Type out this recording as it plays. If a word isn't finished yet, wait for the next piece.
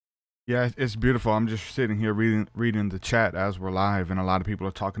Yeah, it's beautiful. I'm just sitting here reading the chat as we're live, and a lot of people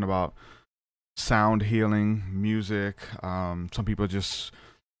are talking about sound healing, music. Some people just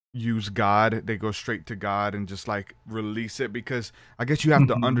use God. They go straight to God and just like release it, because I guess you have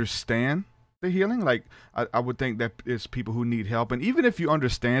to Hmm. understand the healing. Like I would think that it's people who need help, and even if you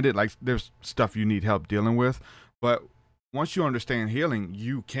understand it, like there's stuff you need help dealing with, but once you understand healing,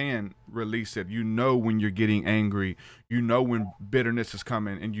 you can release it. You know when you're getting angry, you know when bitterness is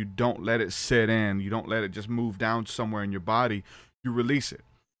coming, and you don't let it sit in. You don't let it just move down somewhere in your body. You release it.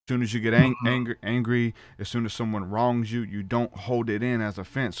 As soon as you get Hmm. angry, as soon as someone wrongs you, you don't hold it in as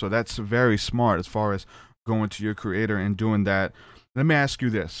offense. So that's very smart as far as going to your creator and doing that. Let me ask you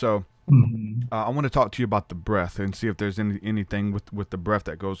this. So Hmm. I want to talk to you about the breath and see if there's anything with the breath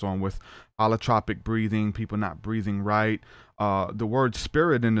that goes on with allotropic breathing, people not breathing right. The word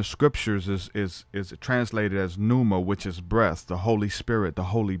spirit in the scriptures is translated as pneuma, which is breath, the Holy Spirit, the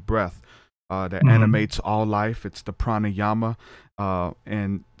holy breath that Hmm. animates all life. It's the pranayama.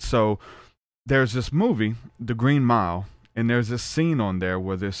 And so there's this movie, The Green Mile, and there's this scene on there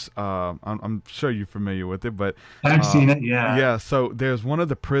where this I'm sure you're familiar with it, but I've uh, seen it. Yeah. yeah. So there's one of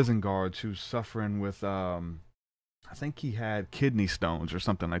the prison guards who's suffering with I think he had kidney stones or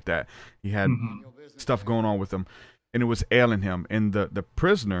something like that. He had Hmm. stuff going on with him, and it was ailing him. And the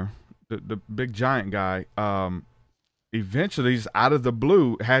prisoner, the big giant guy, eventually, just out of the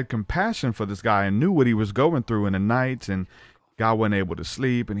blue, had compassion for this guy and knew what he was going through in the nights, and guy wasn't able to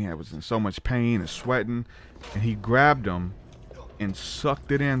sleep, and was in so much pain and sweating, and he grabbed him and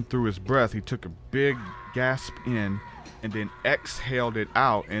sucked it in through his breath. He took a big gasp in and then exhaled it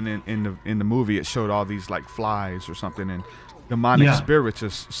out. And then in the movie, it showed all these like flies or something, and demonic Yeah. spirits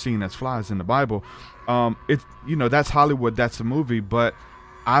is seen as flies in the Bible. It's that's Hollywood, that's a movie, but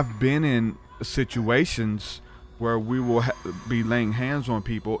I've been in situations where we will be laying hands on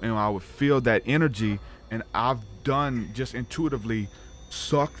people, and I would feel that energy, and I've done just intuitively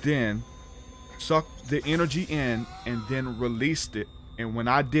sucked in sucked the energy in and then released it. And when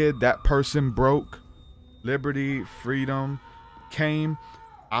I did, that person broke. Liberty, freedom came.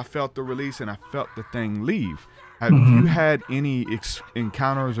 I felt the release and I felt the thing leave. Have you Hmm. had any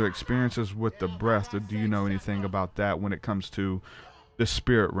encounters or experiences with the breath, or do you know anything about that when it comes to the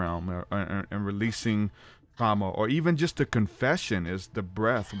spirit realm, and releasing trauma, or even just the confession is the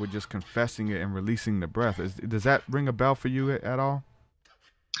breath? We're just confessing it and releasing the breath. Does that ring a bell for you at all?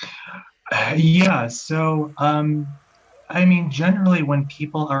 Yeah. So, I mean, generally, when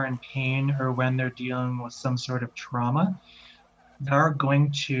people are in pain or when they're dealing with some sort of trauma, they're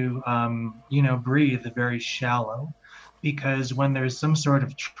going to, breathe very shallow, because when there's some sort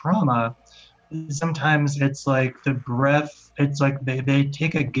of trauma, sometimes it's like the breath, it's like they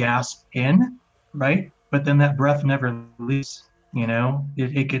take a gasp in, right? But then that breath never leaves,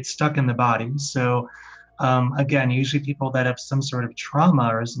 it gets stuck in the body. So, again, usually people that have some sort of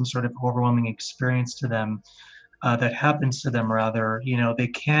trauma or some sort of overwhelming experience to them, that happens to them rather, they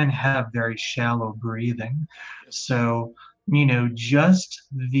can have very shallow breathing. So, just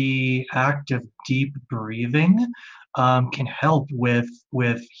the act of deep breathing can help with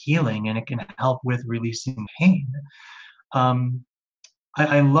healing, and it can help with releasing pain. Um,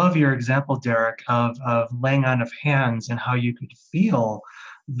 I love your example, Derek, of laying on of hands and how you could feel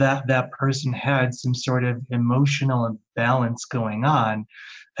that that person had some sort of emotional imbalance going on.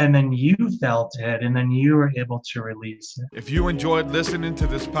 And then you felt it, and then you were able to release it. If you enjoyed listening to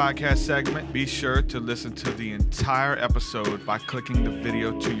this podcast segment, be sure to listen to the entire episode by clicking the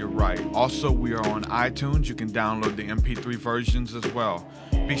video to your right. Also, we are on iTunes. You can download the MP3 versions as well.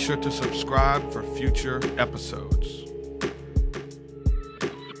 Be sure to subscribe for future episodes.